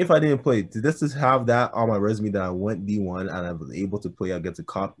 Even if I didn't play, to just have that on my resume that I went D1 and I was able to play against a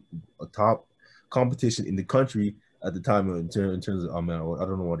top competition in the country at the time in terms of, I don't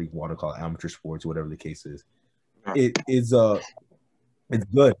know what you want to call it, amateur sports, whatever the case is. It's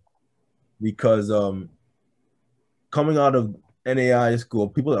good because coming out of NAI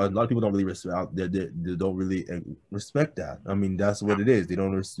school, a lot of people don't really respect. They don't really respect that. I mean, that's what it is. They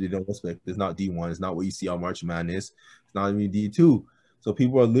don't respect. It's not D1. It's not what you see on March Madness. It's not even D2. So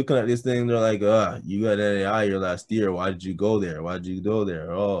people are looking at this thing. They're like, you got NAI your last year. Why did you go there? Why did you go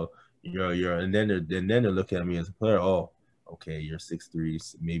there? Oh, you're. And then they're looking at me as a player. Oh, okay, you're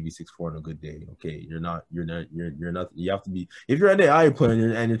 6'3", maybe 6'4" on a good day. Okay, you're not. You have to be. If you're an NAI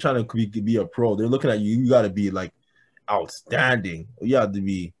player and you're trying to be a pro, they're looking at you. You got to be like outstanding. You have to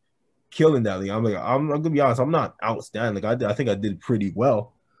be killing that league. I'm gonna be honest, I'm not outstanding. Like I think I did pretty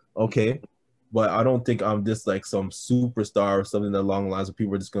well. Okay. But I don't think I'm just like some superstar or something along the lines of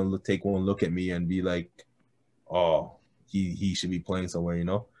people are just gonna take one look at me and be like, oh, he should be playing somewhere, you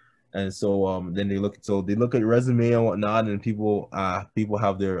know? And so then they look at your resume and whatnot, and people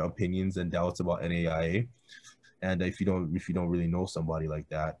have their opinions and doubts about NAIA. And if you don't really know somebody like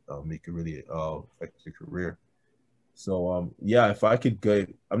that, it could really affect your career. So yeah, if I could go,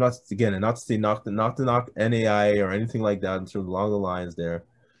 I'm not to say not to knock NAI or anything like that, sort of along the lines there,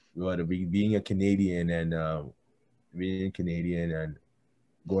 but being a Canadian and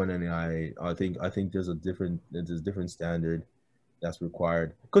going NAI, I think there's a different standard that's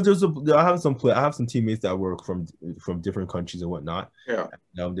required, because I have some teammates that work from different countries and whatnot. Yeah.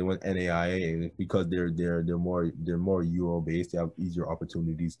 They went NAIA because they're more Euro based. They have easier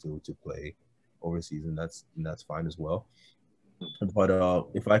opportunities to play overseas, and that's fine as well. But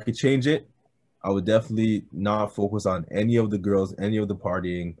if I could change it, I would definitely not focus on any of the girls, any of the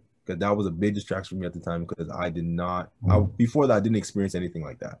partying, because that was a big distraction for me at the time. Because before that, I didn't experience anything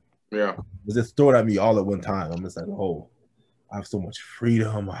like that. Yeah, it was just thrown at me all at one time. I'm just like, oh, I have so much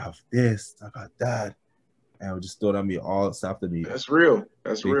freedom. I have this, I got that, and it was just thrown at me all after me. That's real.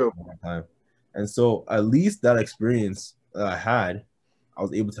 That's real. Time. And so at least that experience that I had, I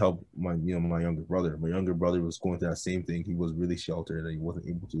was able to help my younger brother. My younger brother was going through that same thing. He was really sheltered and he wasn't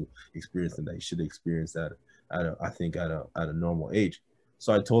able to experience it that he should have experienced that at a normal age.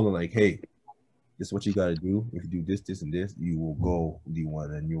 So I told him, like, hey, this is what you got to do. If you do this, this, and this, you will go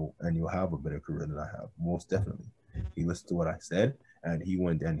D1 and you'll have a better career than I have. Most definitely. He listened to what I said and he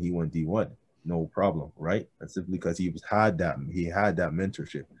went D1. No problem, right? That's simply because he had that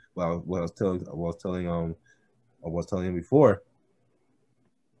mentorship. Well, I was telling him before,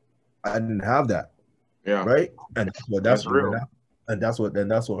 I didn't have that. Yeah. Right. And that's real. That's what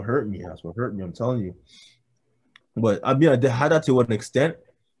hurt me. That's what hurt me. I'm telling you. But I mean, I had that to an extent,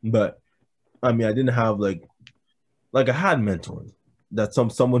 but I mean, I didn't have like I had mentors. That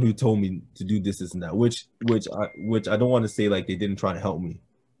someone who told me to do this and that, which I don't want to say like they didn't try to help me,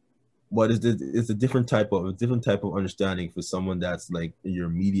 but it's a different type of understanding for someone that's like in your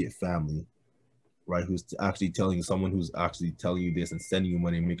immediate family, right? Who's actually telling you this and sending you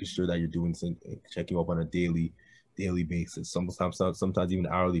money, making sure that you're doing something, checking you up on a daily daily basis, sometimes even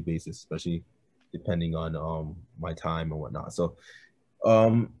hourly basis, especially depending on my time and whatnot. So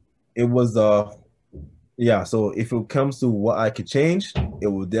it was yeah. So if it comes to what I could change, it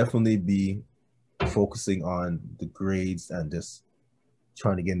would definitely be focusing on the grades and just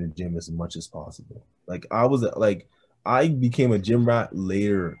trying to get in the gym as much as possible. Like I became a gym rat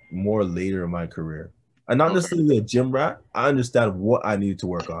more later in my career. I'm not Okay, necessarily a gym rat. I understand what I needed to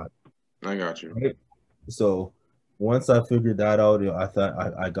work on. I got you. Right? So once I figured that out, I thought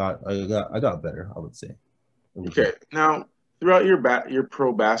I got better, I would say. Okay, now throughout your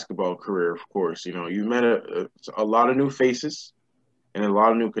pro basketball career, of course, you know you met a lot of new faces and a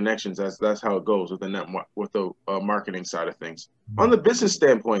lot of new connections. That's how it goes with the marketing side of things. On the business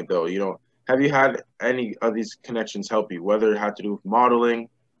standpoint, though, you know, have you had any of these connections help you? Whether it had to do with modeling,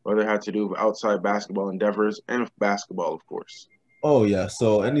 whether it had to do with outside basketball endeavors, and with basketball, of course. Oh yeah,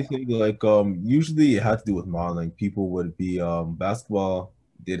 so anything like usually it had to do with modeling. People would be basketball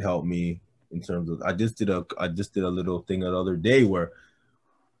did help me in terms of I just did a little thing the other day where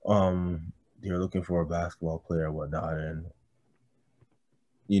they were looking for a basketball player and whatnot, and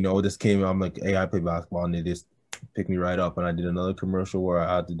this came. I'm like, hey, I play basketball, and they just picked me right up. And I did another commercial where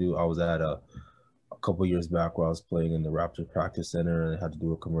I was at a couple years back where I was playing in the Raptor practice center, and I had to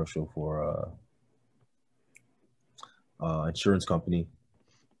do a commercial for insurance company.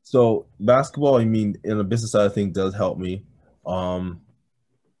 So basketball, I mean, in the business side of things, does help me, um,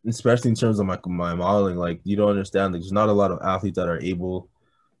 especially in terms of my modeling. Like you don't understand, like, there's not a lot of athletes that are able.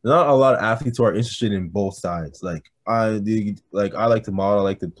 There's not a lot of athletes who are interested in both sides. I like to model, I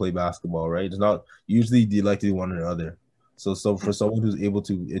like to play basketball, right? It's not usually they like to do one or the other. So for someone who's able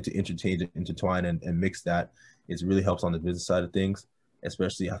to interchange it, intertwine and mix that, it really helps on the business side of things,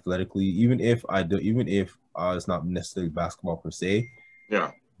 especially athletically. Even if it's not necessarily basketball per se, Yeah.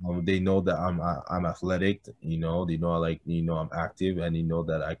 they know that I'm athletic. They know I'm active, and they know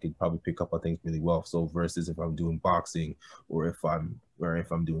that I could probably pick up on things really well. So versus if I'm doing boxing, or if I'm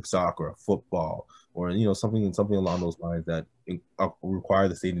doing soccer or football, or something along those lines that require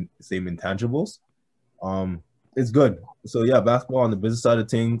the same intangibles, it's good. So yeah, basketball on the business side of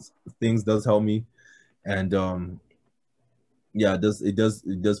things does help me, and yeah, it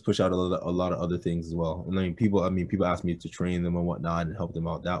does push out a lot of other things as well. And people ask me to train them and whatnot and help them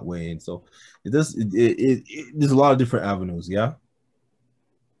out that way. And so there's a lot of different avenues. Yeah.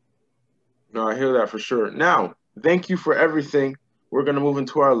 No, I hear that for sure. Now, thank you for everything. We're gonna move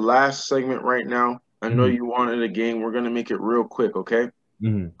into our last segment right now. I know Mm-hmm. you wanted a game. We're gonna make it real quick, okay?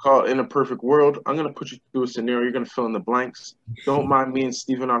 Mm-hmm. Call In a Perfect World. I'm gonna put you through a scenario. You're gonna fill in the blanks. Don't mind me and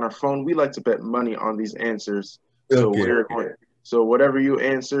Steven on our phone. We like to bet money on these answers. So Okay. we're going. So whatever you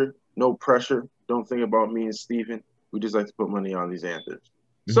answer, no pressure. Don't think about me and Steven. We just like to put money on these answers.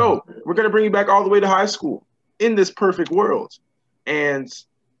 Mm-hmm. So we're gonna bring you back all the way to high school in this perfect world. And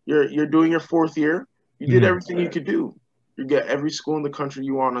you're doing your fourth year. You did Mm-hmm. everything you could do. You get every school in the country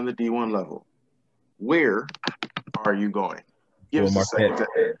you want on the D1 level. Where are you going? Give For us a Marquette.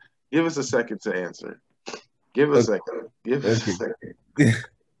 second to give us a second to answer. Give us a second. Give us a Okay. second.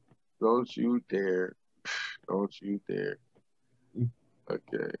 Don't you dare. Don't you dare.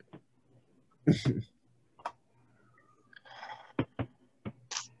 Okay.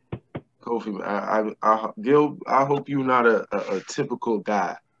 Kofi, Gil, I hope you're not a typical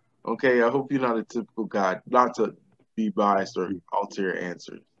guy. Okay, I hope you're not a typical guy. Not to be biased or alter your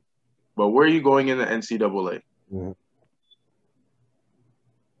answers. But where are you going in the NCAA? Mhm.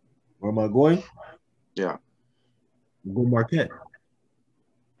 Where am I going? Yeah. I'm going Marquette.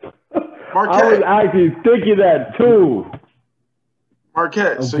 I was Marquette. actually thinking that too.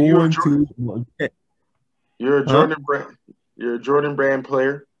 Marquette. I'm So you're a going to Marquette. you're a Huh? Jordan Brand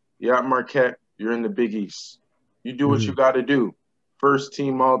player. You're at Marquette. You're in the Big East. You do what you Mm-hmm. got to do. First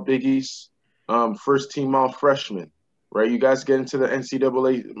team all Big East. First team all freshman. Right? You guys get into the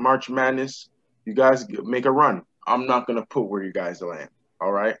NCAA March Madness. You guys make a run. I'm not gonna put where you guys land.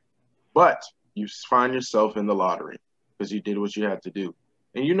 All right. But you find yourself in the lottery because you did what you had to do.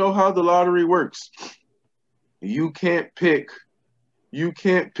 And you know how the lottery works. You can't pick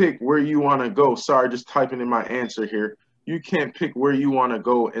where you want to go. Sorry, just typing in my answer here. You can't pick where you want to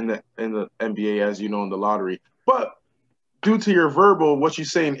go in the NBA, as you know, in the lottery. But due to your verbal, what you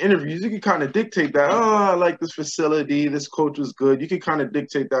say in interviews, you can kind of dictate that. Oh, I like this facility. This coach was good. You can kind of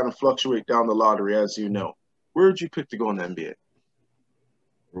dictate that and fluctuate down the lottery, as you know. Where would you pick to go in the NBA?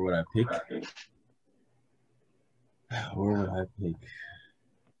 Where would I pick? Where would I pick?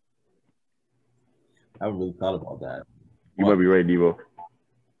 I haven't really thought about that. You might be right, Devo.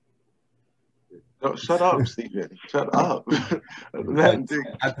 No, shut up, Steven. Shut up. But at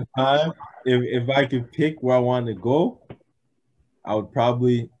the time, if I could pick where I want to go, I would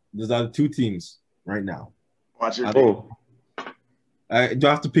probably. There's other two teams right now. Watch your game. Do I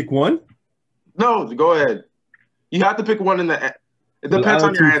have to pick one? No, go ahead. You have to pick one in the. It depends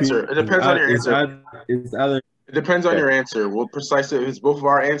on your answer. It depends on your answer. It depends on your answer. We'll precise it. If it's both of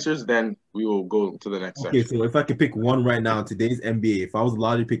our answers, then we will go to the next section. Okay, so if I could pick one right now in today's NBA, if I was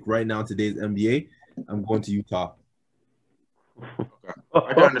allowed to pick right now in today's NBA, I'm going to Utah. Okay.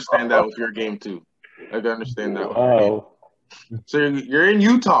 I can understand that with your game too. I can understand that with your game. So you're in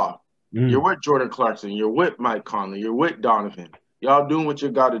Utah. You're with Jordan Clarkson. You're with Mike Conley. You're with Donovan. Y'all doing what you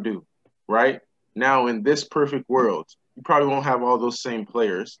got to do, right? Now, in this perfect world, you probably won't have all those same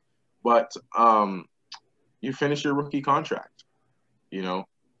players, but you finish your rookie contract. You know,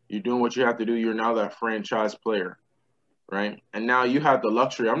 you're doing what you have to do. You're now that franchise player, right? And now you have the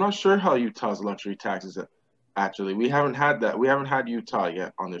luxury. I'm not sure how Utah's luxury tax is actually. We haven't had that. We haven't had Utah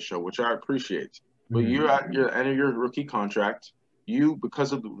yet on this show, which I appreciate. But you're at your end of your rookie contract. You,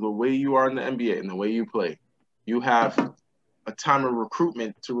 because of the way you are in the NBA and the way you play, you have a time of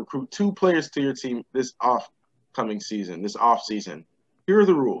recruitment to recruit 2 players to your team this off season. Here are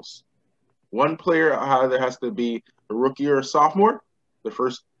the rules. 1 player either has to be a rookie or a sophomore, the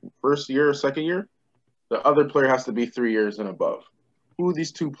first year or second year. The other player has to be 3 years and above. Who are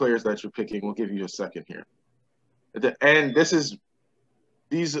these 2 players that you're picking? We'll give you a second here. And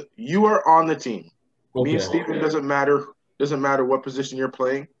you are on the team. Okay. Me and Steven doesn't matter what position you're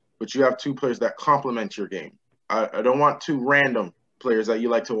playing, but you have 2 players that complement your game. I don't want 2 random players that you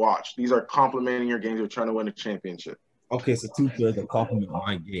like to watch. These are complementing your game. You're trying to win a championship. Okay, so 2 players that complement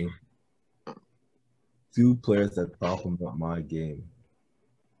my game. 2 players that complement my game.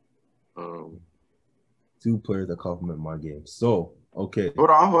 2 players that complement my game. So, okay. Hold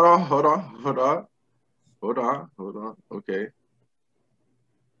on. Okay.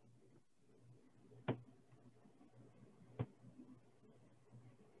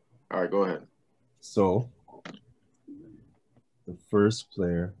 All right, go ahead. So, the first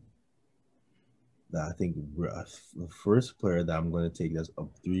player that I think the first player that I'm going to take that's up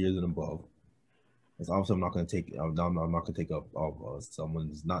 3 years and above. Because obviously I'm not going to take up someone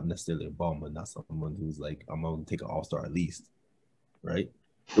who's not necessarily a bum, but not someone who's like I'm going to take an all-star at least, right?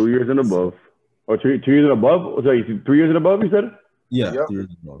 2 years and above. Or 2 years and above? Oh, sorry, 3 years and above, you said? Yeah, yep. 3 years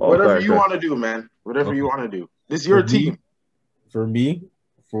and above. Whatever you want to do, man. Whatever you want to do. This is your team.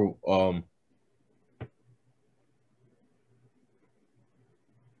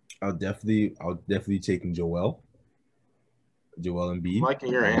 I'll definitely taking Joel Embiid. I'm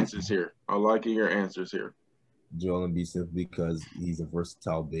liking your answers here. Joel Embiid simply because he's a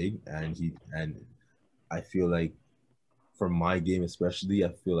versatile big, and I feel like for my game especially,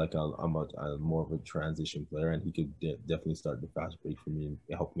 I feel like I'm more of a transition player, and he could definitely start the fast break for me and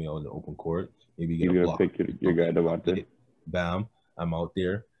help me out in the open court. Maybe get a block. Pick your guy to watch it. Bam, I'm out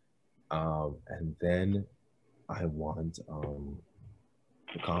there, and then I want to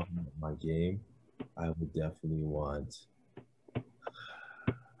complement my game. I would definitely want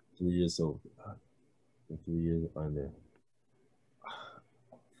 3 years old. 3 years under.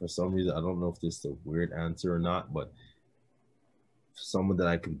 For some reason, I don't know if this is a weird answer or not, but someone that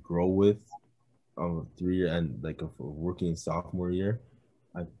I could grow with 3 year and like a rookie and sophomore year,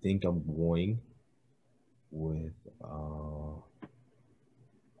 I think I'm going with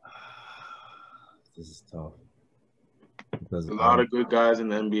this is tough. Because a lot of good guys in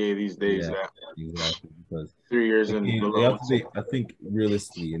the NBA these days. Yeah, exactly. Because 3 years and below. I think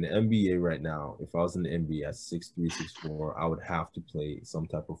realistically in the NBA right now, if I was in the NBA at 6'3", 6'4", I would have to play some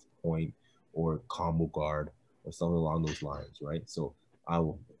type of point or combo guard or something along those lines, right? So I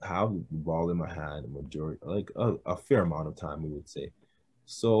will have the ball in my hand a fair amount of time, we would say.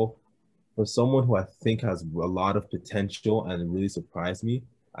 So for someone who I think has a lot of potential and really surprised me,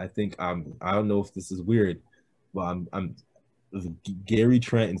 I think I don't know if this is weird, but I'm Gary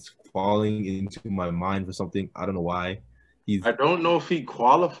Trent is falling into my mind for something. I don't know why. I don't know if he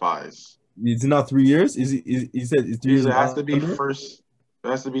qualifies. It's not 3 years. He said it's 3 years. It has to be first. It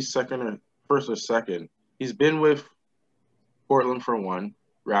has to be first or second. He's been with Portland for 1,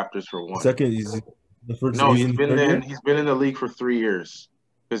 Raptors for 1. Second, he's the first. No, he's been in the league for 3 years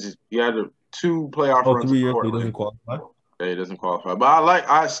because he had 2 playoff runs. 3 years. He doesn't qualify. Yeah, he doesn't qualify, but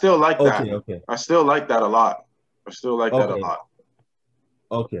I still like that. Okay. I still like that a lot. That a lot.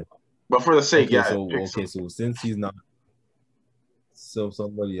 Okay. But for the sake, So since he's not, so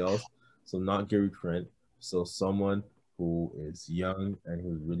somebody else, so not Gary Trent, so someone who is young and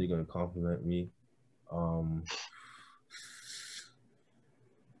who's really going to compliment me.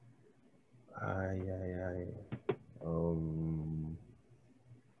 I. Um.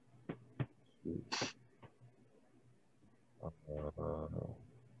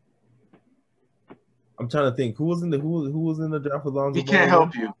 I'm trying to think who was in the draft with Lonzo We Ball can't again?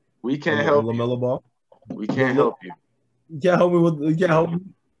 help you. We can't help you. LaMelo Ball. We can't help you. You can't help me with. You can't help me.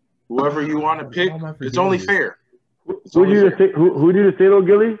 Whoever you want to pick, it's only fair. Who did you say? Who did you say though,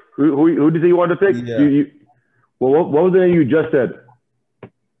 Gilly? Who did you say you wanted to pick? Yeah. Well, what was the name you just said?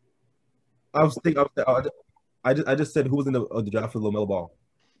 I just said who was in the draft with LaMelo Ball.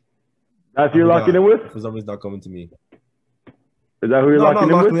 That's who you're locking in with? For some reason, not coming to me. Is that who you're locking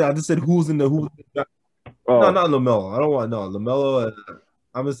in with? I just said who's in the draft. Oh. No, not LaMelo. I don't want LaMelo.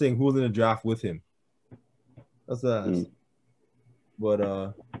 I'm just saying who's in the draft with him. That's that. But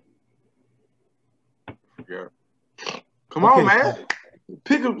yeah. Come on, man.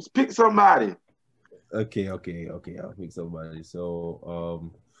 Pick somebody. Okay. I'll pick somebody.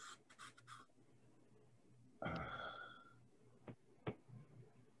 So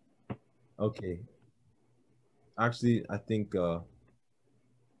okay. Actually, I think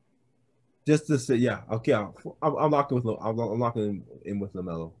just to say, yeah, okay, I'm locking in with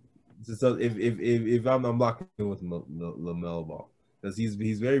LaMelo. So if I'm locking in with LaMelo Ball because he's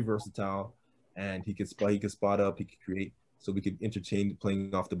very versatile and he can spot up, he can create, so we could interchange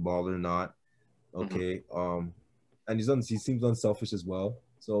playing off the ball or not. Okay, and he seems unselfish as well.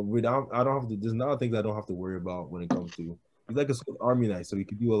 So I don't have to. There's a lot of things I don't have to worry about when it comes to. He's like a army knight, so he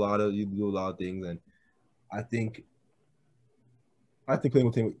can do a lot of things, and I think playing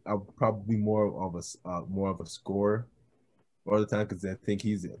with him, I'm probably more of a scorer all the time because I think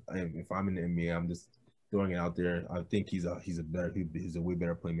if I'm in the NBA, I'm just throwing it out there. I think he's a way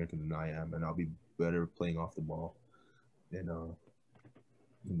better playmaker than I am, and I'll be better playing off the ball than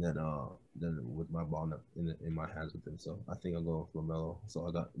with my ball in my hands with him. So I think I'll go with LaMelo. So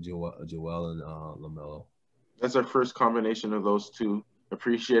I got Joel and LaMelo. That's our first combination of those two.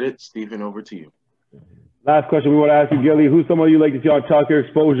 Appreciate it. Stephen, over to you. Last question we want to ask you, Gilly. Who's someone you like to see on Talk Your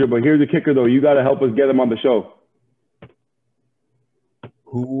Exposure? But here's the kicker, though. You got to help us get him on the show.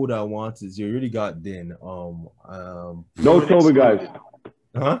 Who would I want to see? You already got Din. No Toben guys.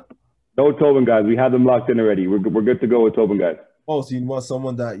 Huh? No Toben guys. We have them locked in already. We're good to go with Toben guys. Oh, so you want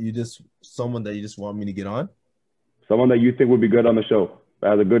someone that you just want me to get on? Someone that you think would be good on the show.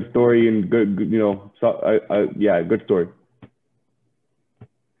 That has a good story and good good story.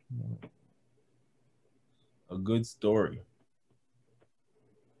 A good story.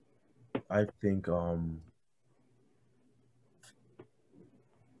 I think and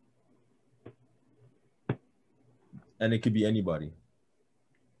it could be anybody.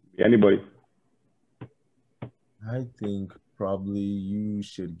 Anybody. I think probably you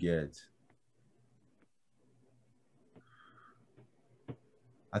should get.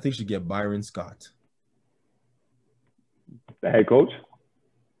 I think you should get Byron Scott. The head coach?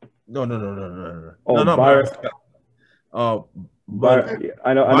 No. Oh, no, not Byron Scott. Byron.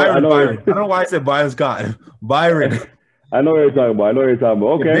 I know. Byron. I don't know why I said Byron Scott. Byron. I know what you're talking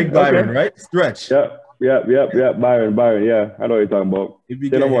about. Okay. Big Byron, right? Stretch. Yep. Byron. Yeah, I know what you're talking about.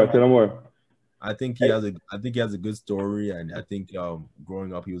 Say no more. I think he has a good story, and I think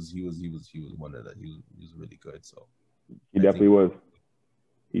growing up he was one of the he was really good. So he definitely was.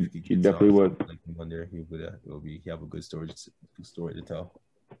 He definitely was. Like one there, he have a good story to tell.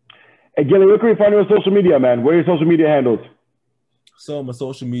 Hey Gilly, where can we find you on social media, man? Where are your social media handles? So my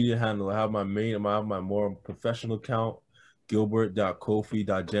social media handle, I have my more professional account,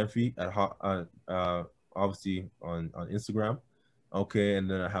 Gilbert.kofi.gyamfi at obviously on Instagram. Okay, and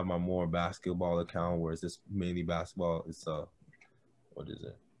then I have my more basketball account where it's just mainly basketball. It's what is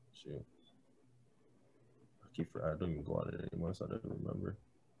it? Shoot. I don't even go on it anymore, so I don't remember.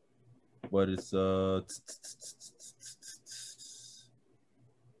 But it's so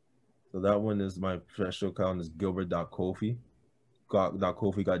that one is my professional account is Gilbert.kofi.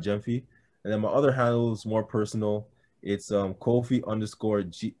 Gyamfi. And then my other handle is more personal. It's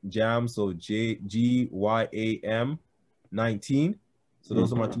Kofi_Jam, so GYAM 19. So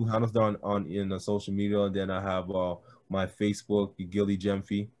those are my two handles down in the social media. And then I have my Facebook, Gilly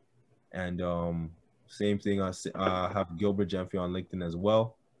Gyamfi, and same thing. I have Gilbert Gyamfi on LinkedIn as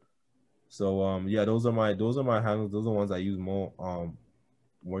well. So yeah, those are my handles. Those are the ones I use more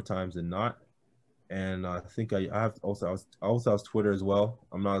times than not. And I think I have also have Twitter as well.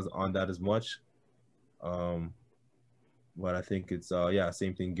 I'm not on that as much. But I think it's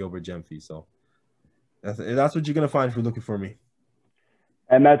same thing, Gilbert Gyamfi. So that's what you're gonna find if you're looking for me.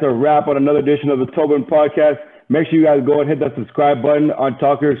 And that's a wrap on another edition of the Toben Podcast. Make sure you guys go and hit that subscribe button on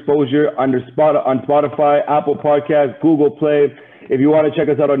Talk Your Exposure on Spotify, Apple Podcasts, Google Play. If you want to check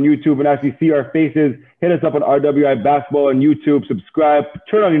us out on YouTube and actually see our faces, hit us up on RWI Basketball on YouTube. Subscribe.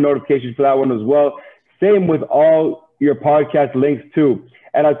 Turn on your notifications for that one as well. Same with all your podcast links too.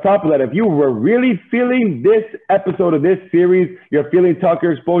 And on top of that, if you were really feeling this episode of this series, you're feeling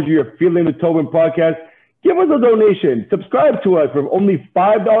Talker Exposure, you're feeling the Toben podcast, give us a donation. Subscribe to us for only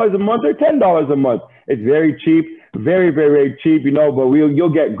 $5 a month or $10 a month. It's very cheap, very, very, very cheap, you know, but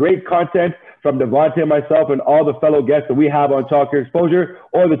you'll get great content from Devontae, myself, and all the fellow guests that we have on Talker Exposure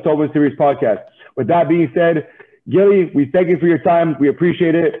or the Toben Series podcast. With that being said, Gilly, we thank you for your time. We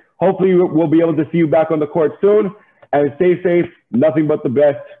appreciate it. Hopefully we'll be able to see you back on the court soon. And stay safe. Nothing but the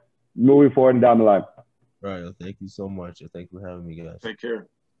best moving forward and down the line. All right. Thank you so much. Thank you for having me, guys. Take care.